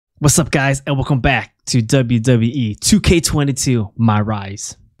What's up, guys, and welcome back to WWE 2K22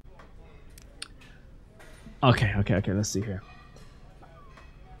 MyRise. Okay, let's see here.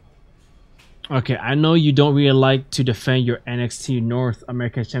 Okay, I know you don't really like to defend your NXT North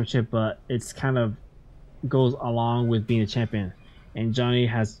American Championship, but it's kind of goes along with being a champion. And Johnny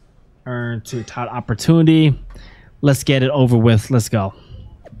has earned to title opportunity. Let's get it over with. Let's go.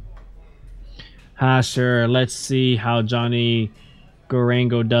 Sure. Let's see how Johnny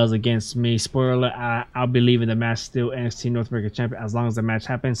Garango does against me. Spoiler, I'll be leaving the match still NXT North American Champion. As long as the match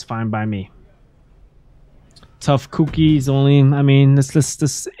happens, fine by me. Tough cookies only. I mean,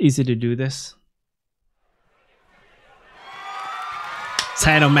 this easy to do this.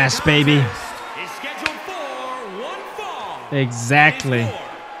 Title match, baby. Is scheduled for one fall. Exactly.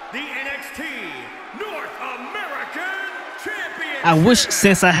 The NXT North American Championship. I wish,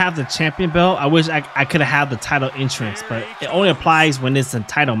 since I have the champion belt, I wish I could have had the title entrance, but it only applies when it's a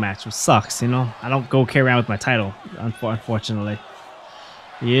title match, which sucks, you know? I don't go carry around with my title, unfortunately.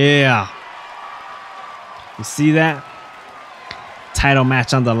 Yeah. You see that? Title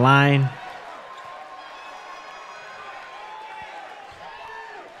match on the line.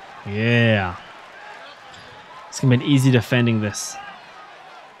 Yeah. It's gonna be easy defending this.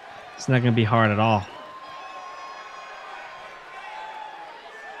 It's not gonna be hard at all.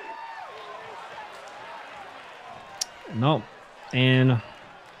 Nope. And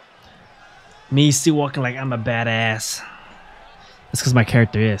me still walking like I'm a badass. That's because my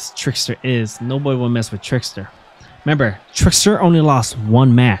character is. Trickster is. Nobody will mess with Trickster. Remember, Trickster only lost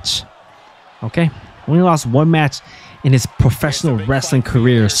one match. Okay? Only lost one match in his professional wrestling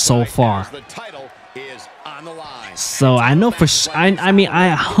career so far. So I know for sure. I mean,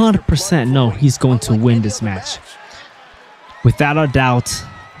 I 100% know he's going to win this match. Without a doubt,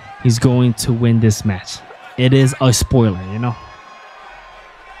 he's going to win this match. It is a spoiler, you know?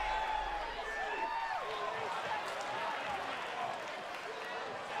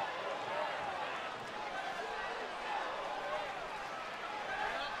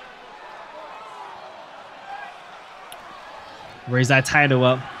 Raise that title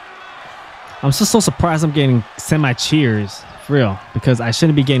up. I'm just so surprised I'm getting semi-cheers, for real, because I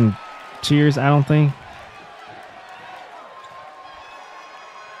shouldn't be getting cheers, I don't think.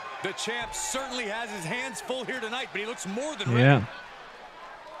 The champ certainly has his hands full here tonight, but he looks more than ready. Yeah.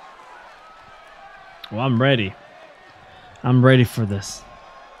 Well, I'm ready. I'm ready for this.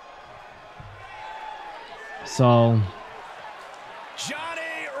 So,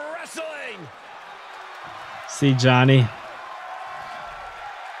 Johnny wrestling. See, Johnny.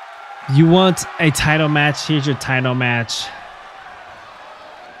 You want a title match? Here's your title match.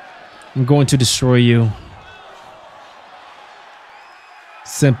 I'm going to destroy you.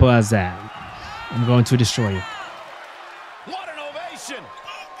 Simple as that. I'm going to destroy you. What an ovation!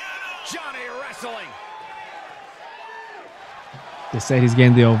 Johnny wrestling. They said he's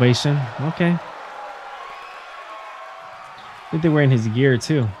getting the ovation. Okay. I think they're wearing his gear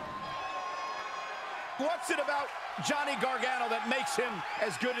too. What's it about Johnny Gargano that makes him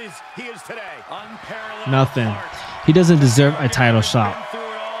as good as he is today? Unparalleled. Nothing. He doesn't deserve a title shot.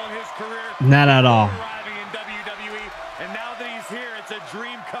 Not at all. And now that he's here, it's a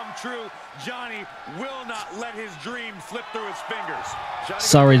dream come true. Johnny will not let his dream slip through his fingers.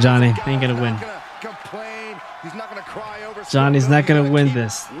 Sorry, Johnny. Ain't gonna win. Johnny's not gonna win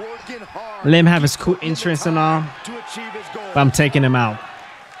this. Let him have his cool entrance and all, but I'm taking him out.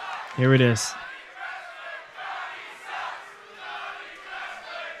 Here it is.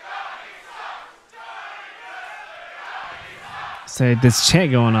 Say this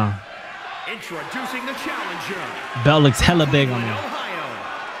chant going on. Introducing the challenger. Belt looks hella big on him.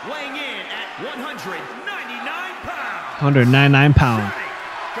 Ohio, weighing in at 199 pounds. 199 pounds.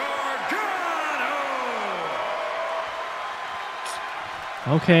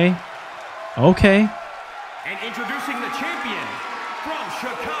 Okay. Okay. And introducing the champion from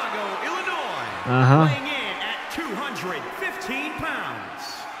Chicago, Illinois. Weighing in at 215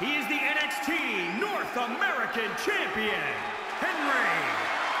 pounds. He is the NXT North American Champion, Henry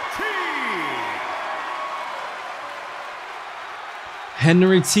T.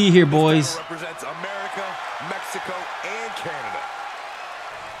 Henry T here, boys. Represents America, Mexico, and Canada.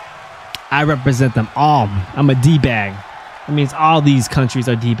 I represent them all. I'm a D-bag. That means all these countries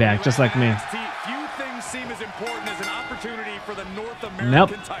are D-bag, just like me. Few things seem as important as an opportunity for the North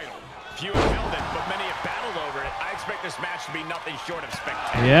American title. Few have held it, but many have battled over it. I expect this match to be nothing short of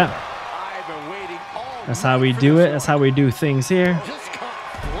spectacular. Yeah. I've been waiting all That's how we do it. That's how we do things here.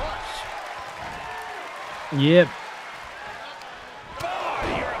 Yep.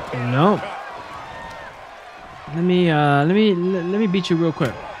 No. Let me beat you real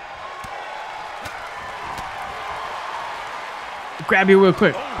quick. grab you real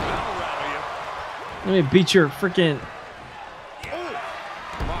quick. Let me beat your freaking.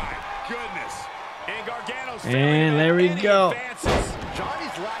 And there we go.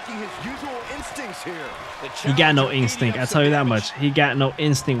 Johnny's lacking his usual instincts here. He got no instinct. I tell you that much. He got no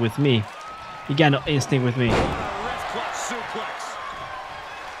instinct with me. He got no instinct with me.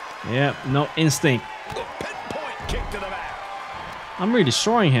 Yep, no instinct. I'm really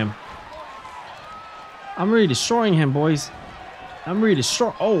destroying him. I'm really destroying him, boys. I'm really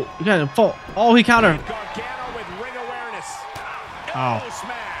destroying. Oh, you got him full. Oh, he countered. Ow.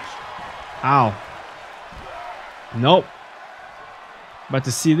 Ow. Nope. About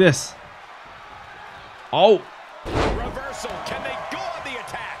to see this. Oh. Reversal. Can they go on the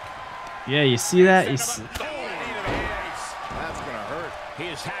attack? Yeah, you see that? You see. That's gonna hurt. He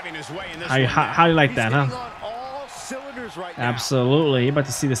is having his way in this. How do you like that, huh? On all cylinders right now. Absolutely. You're about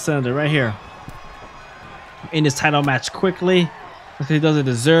to see the cylinder right here. In this title match quickly. Because he doesn't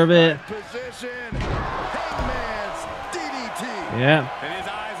deserve it. Position. Hangman's DDT. Yeah. And his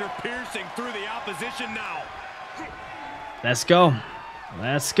eyes are piercing through the opposition now. Let's go.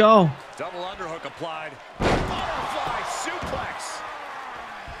 Let's go. Double underhook applied. Butterfly suplex.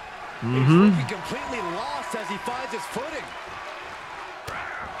 Mm-hmm. He's looking completely lost as he finds his footing.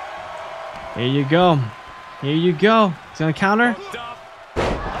 Here you go. Here you go. He's gonna counter. Oh my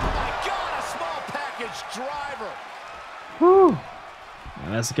God, a small package driver. Woo.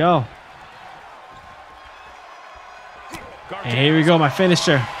 Let's go. And here we go, my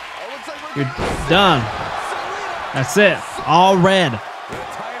finisher. You're done. That's it. All red. The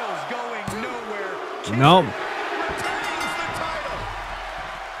title's going nowhere. Nope.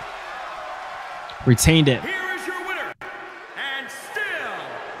 Retains the Retained title. it. Here is your winner, and still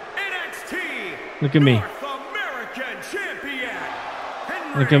NXT Look at me. North American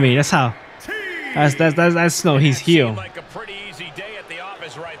Champion. Look at me. That's how. That's no. He's heel. Like a pretty easy day at the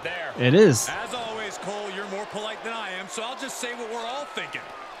office right there. It is. As always, Cole, you're more polite than I am, so I'll just say what we're all thinking.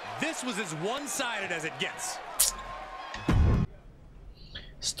 This was as one-sided as it gets.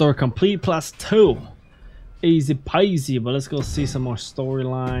 Store complete +2. Easy peasy. But let's go see some more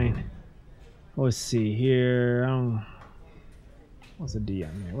storyline. Let's see here. What's the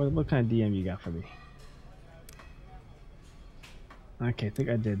DM here? What kind of DM you got for me? Okay, I think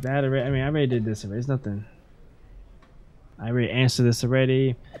I did that already. I mean, I already did this already. It's nothing. I already answered this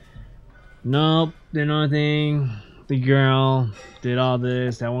already. Nope, did nothing. The girl did all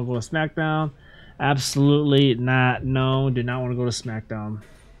this. I want to go to SmackDown. Absolutely not. No, did not want to go to SmackDown.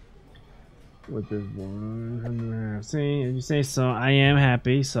 With this one, see, if you say so, I am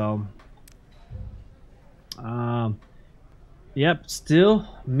happy. So, yep, still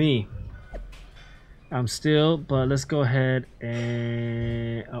me. I'm still, but let's go ahead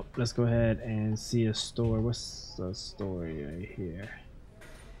and see a story. What's the story right here?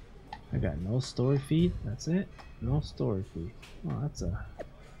 I got no story feed. That's it. No story feed. Oh,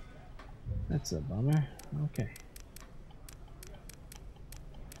 that's a bummer. Okay.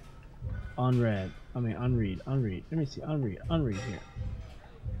 Unread. I mean, unread. Let me see. Unread here.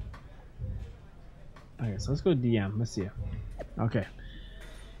 Okay, so let's go DM. Let's see. Okay.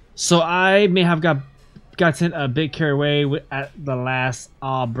 So I may have gotten a bit carried away at the last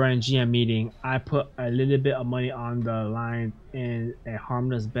brand GM meeting. I put a little bit of money on the line in a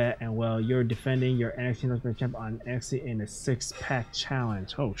harmless bet, and well, you're defending your NXT North American Champion on NXT in a 6-pack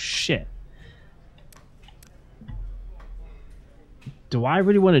challenge. Oh shit. Do I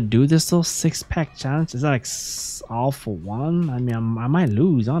really want to do this though? 6-pack challenge? Is that like all for one? I mean, I might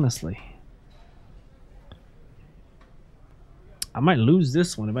lose, honestly. I might lose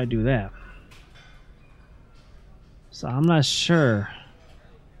this one if I do that. So I'm not sure.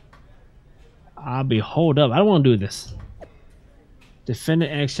 I'll be hold up. I don't want to do this. Defend the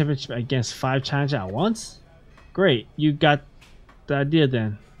NXT Championship against 5 challenges at once? Great. You got the idea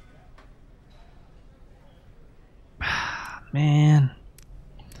then. Man.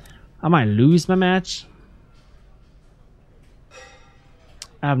 I might lose my match.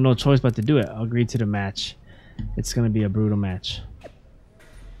 I have no choice but to do it. I'll agree to the match. It's going to be a brutal match.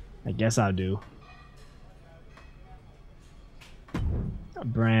 I guess I'll do.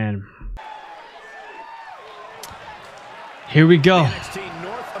 Brand. Here we go. NXT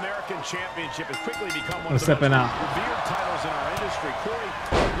North American Championship has quickly become one of the stepping most out. revered titles in our industry. Corey,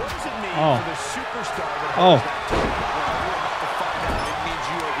 what does it mean Oh. for the superstar that Oh. holds that title? Well, we're about to find out. It means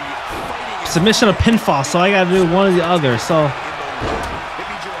you will be fighting Submission or pinfall, so I gotta do one or the other. So in the ring. It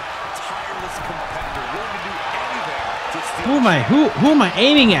means you're a tireless competitor, willing to do anything to steal. who am I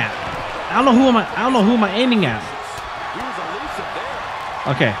aiming at? I don't know who am I aiming at. He was elusive there.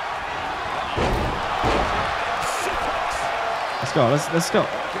 Okay. Let's go. Let's go.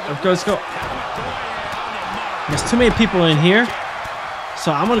 Let's go. There's too many people in here,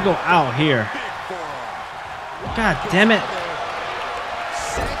 so I'm gonna go out here. God damn it!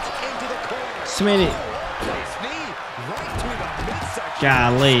 Too many.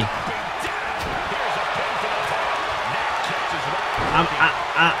 Golly.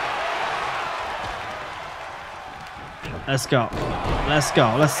 Let's go. Let's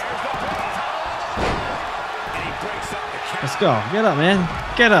go. Let's go. Get up, man.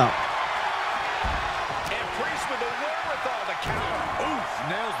 Get up.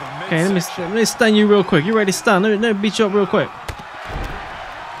 Okay, let me stun you real quick. You ready to stun? Let me beat you up real quick.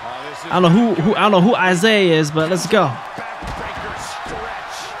 I don't know who Isaiah is, but let's go.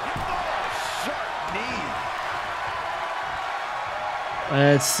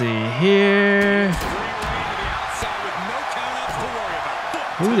 Let's see here.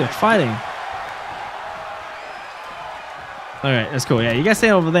 Who they're fighting? All right, let's go. Yeah, you guys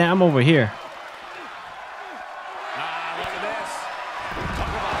stay over there. I'm over here.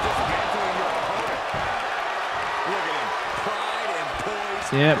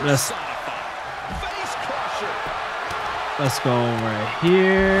 Yep, let's go over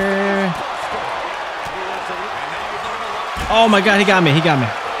here. Oh my God, he got me. He got me.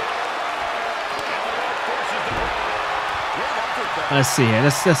 Let's see here.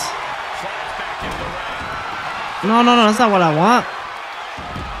 Let's just. No, that's not what I want.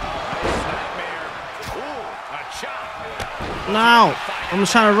 No, I'm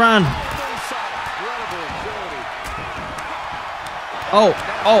just trying to run. Oh,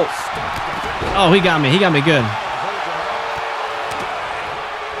 he got me. He got me good.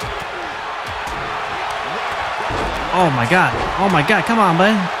 Oh my God. Oh my God. Come on, bud.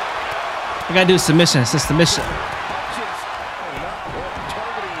 I gotta do a submission. It's a submission.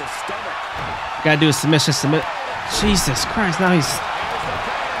 Gotta do a submission. Submit. Jesus Christ. Now he's.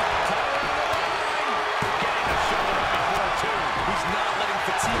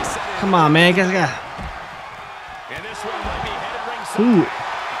 Come on, man.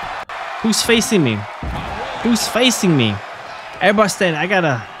 Who's facing me? Who's facing me? Everybody standing. I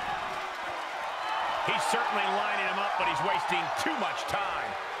gotta. He's certainly lining him up, but he's wasting too much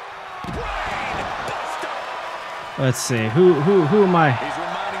time. Let's see. Who am I?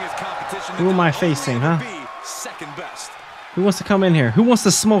 Who am I facing, huh? Second best. Who wants to come in here? Who wants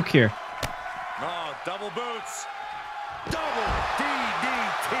to smoke here? Oh, double boots. Double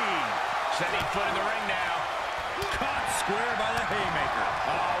DDT. Setting foot in the ring now. Caught square by the haymaker.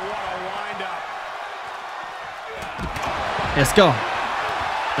 Oh, what a wind-up. Let's go.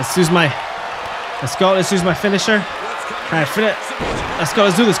 Let's use my. Let's go. Let's use my finisher. Try to fit it. Let's go.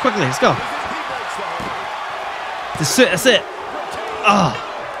 Let's do this quickly. Let's go. That's it. That's it. Oh.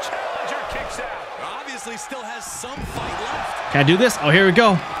 Still has some fight left. Can I do this? Oh, here we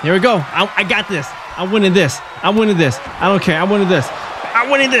go. Here we go. I got this. I'm winning this. I'm winning this. I don't care. I'm winning this. I'm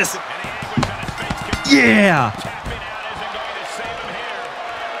winning this. Yeah.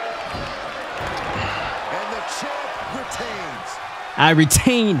 I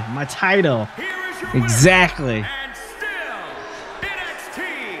retain my title. Exactly. And still, NXT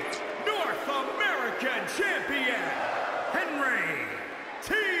North American Champion, Henry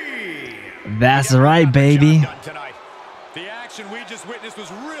T. That's right, baby. The action we just witnessed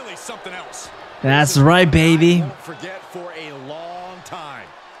was really something else. That's right, baby. Won't forget for a long time.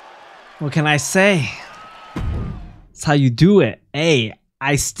 What can I say? That's how you do it. Hey,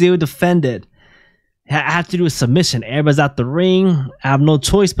 I still defended. I have to do a submission. Everybody's out the ring. I have no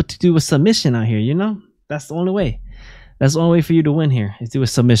choice but to do a submission out here, you know? That's the only way. That's the only way for you to win here is do a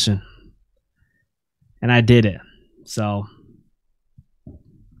submission. And I did it. So,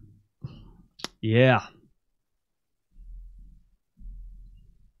 yeah.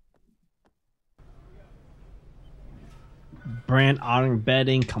 Brand honoring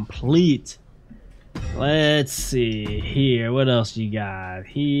betting complete. Let's see here. What else you got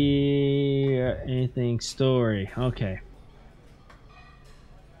here? Anything story? Okay.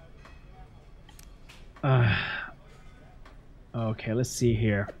 Okay, let's see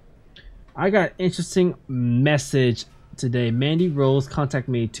here. I got an interesting message today. Mandy Rose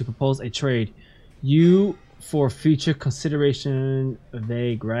contacted me to propose a trade. You for future consideration,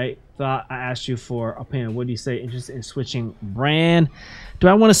 vague, right? Thought I asked you for opinion. What do you say? Interested in switching brand? Do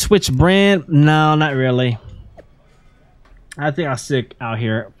I want to switch brand? No, not really. I think I'll stick out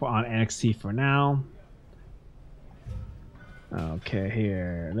here on NXT for now. Okay,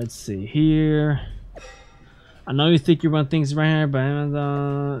 here. Let's see here. I know you think you run things right here, but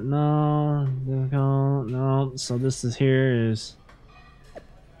no. So this is here is.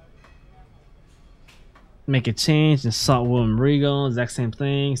 Make a change. Insult William Regal. Exact same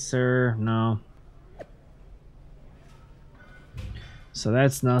thing, sir. No. So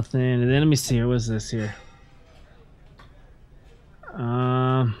that's nothing. And then let me see here. What's this here?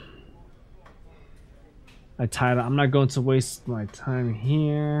 I'm not going to waste my time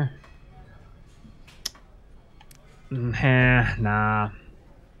here. Nah.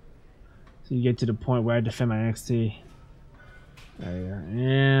 So you get to the point where I defend my NXT.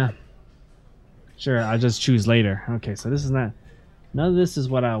 Yeah. Sure, I'll just choose later. Okay, so this is not. None of this is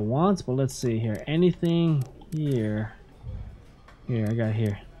what I want, but let's see here. Anything here? Here, I got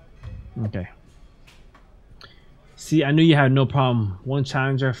here. Okay. See, I knew you had no problem. 1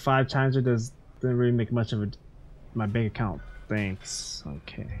 challenger, 5 challenger doesn't really make much of my bank account. Thanks.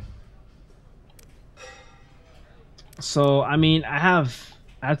 Okay. So I mean, I have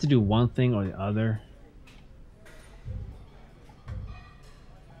to do one thing or the other.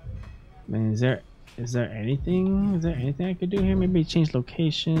 Man, is there anything? Is there anything I could do here? Maybe change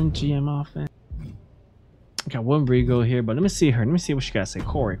location, GM offense. I got one Rigo here, but let me see her. Let me see what she got to say.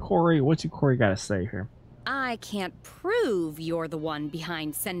 Corey, what's your Corey got to say here? I can't prove you're the one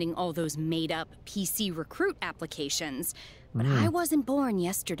behind sending all those made-up PC recruit applications, but I wasn't born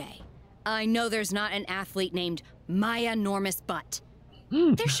yesterday. I know there's not an athlete named Maya Normus Butt.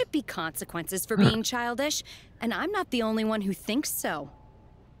 There should be consequences for being childish, and I'm not the only one who thinks so.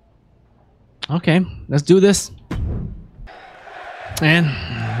 Okay, let's do this. And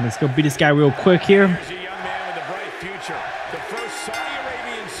let's go beat this guy real quick here.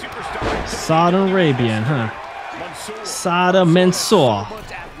 Saudi Arabian, huh? Sada Mansour.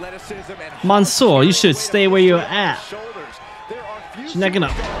 Mansour, you should stay where you're at. She's not gonna.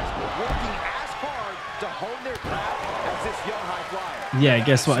 Yeah,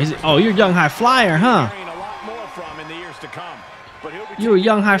 guess what? Oh, you're a young high flyer, huh? You're a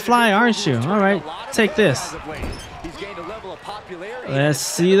young high flyer, aren't you? All right, take this. Let's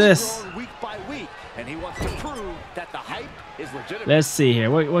see this. Let's see here.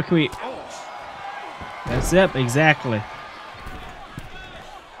 What can we? That's it, exactly.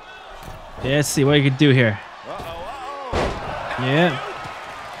 Let's see what you can do here. Yeah.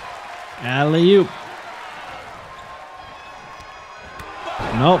 Alley-oop.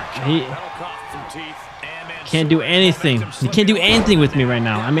 Nope. He can't do anything. He can't do anything with me right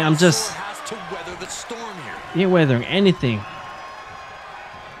now. I mean, I'm just. He ain't weathering anything.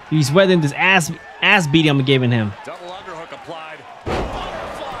 He's weathering this ass beating I'm giving him. Double underhook applied.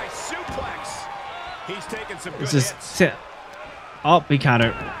 Fly suplex. He's taking some good hits. Oh, he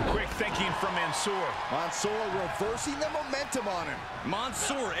countered. Quick thinking from Mansour. Mansour reversing the momentum on him.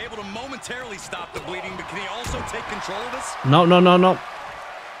 Mansour able to momentarily stop the bleeding, but can he also take control of this? No.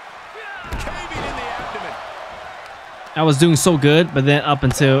 Caving in the abdomen. I was doing so good, but then up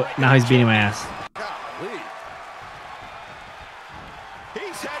until now he's beating my ass.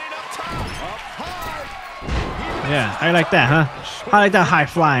 He's heading up top. Up high. Yeah, how you like that, huh? How you like that high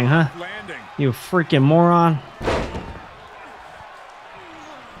flying, huh? Landing. You freaking moron.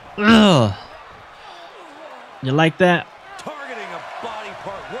 Ugh. You like that? Targeting a body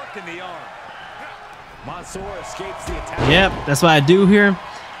part, working the arm. Mansour escapes the attack. Yep, that's what I do here.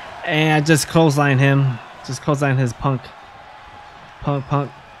 And I just clothesline him. Just clothesline his punk. Punk.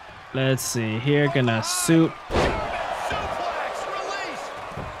 Let's see here. Gonna suit.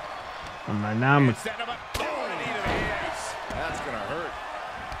 Now I'm. That's gonna hurt.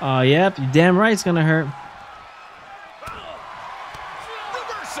 Oh, yep. You damn right it's gonna hurt.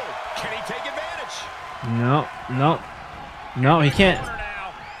 Reversal. Can he take advantage? No, he can't.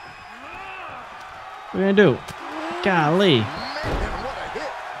 What are we gonna do? Golly.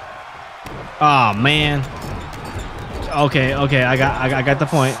 Oh man. Okay, I got the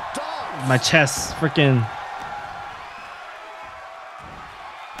point. My chest freaking.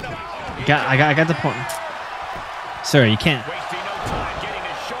 I got the point. Sir, you can't.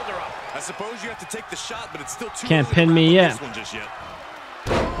 I suppose you have to take the shot, but it's still too Can't pin me yet.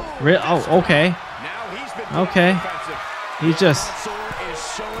 Oh, okay. Okay. He just.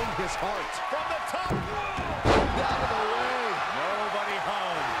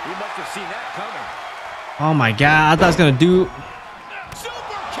 Oh my God! I thought I was gonna do.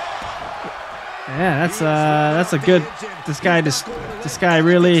 Yeah, that's a good. This guy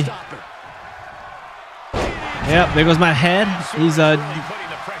really. Yep, there goes my head. He's there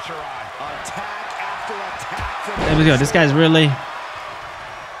we go. This guy's really.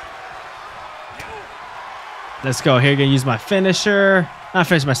 Let's go. Here, gonna use my finisher. Not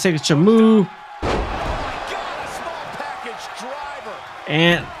finish my signature move.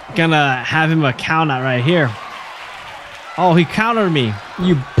 And gonna have him a count out right here. Oh, he countered me.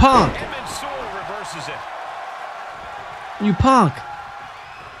 You punk. catches it. You punk.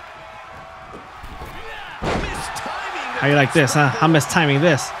 How you like this, huh? I'm mistiming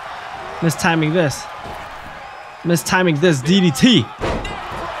this. Mistiming this. Mistiming this DDT.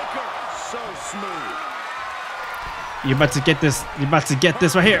 So smooth. You're about to get this. You're about to get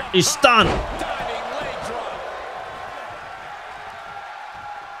this right here. You're stunned.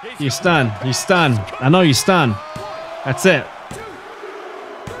 You're stunned. You're stunned. I know you're stunned. That's it.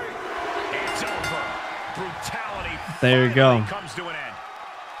 It's over. Brutality There you go. comes to an end.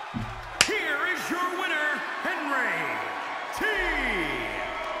 Here is your winner, Henry T.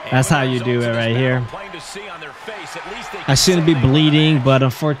 That's how you do it right here. Plain to see on their face. At least they I shouldn't be bleeding, but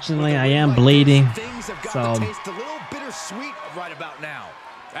unfortunately I am bleeding. Things have got So to taste a little bittersweet right about now.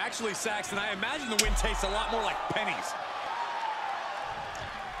 Actually, Saxton, I imagine the win tastes a lot more like pennies.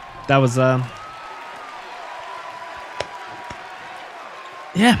 that was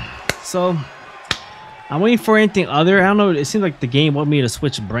yeah. So I'm waiting for anything other. I don't know. It seems like the game wants me to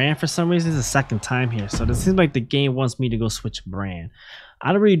switch brand for some reason. It's the second time here, so it seems like the game wants me to go switch brand.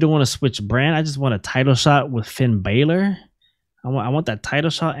 I don't want to switch brand. I just want a title shot with Finn Balor. I want that title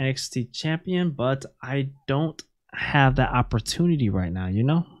shot NXT champion, but I don't have that opportunity right now. You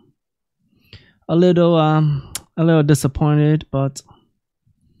know, a little disappointed, but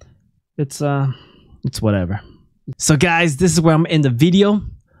it's whatever. So guys, this is where I'm in the video.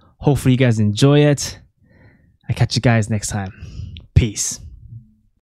 Hopefully you guys enjoy it. I catch you guys next time. Peace.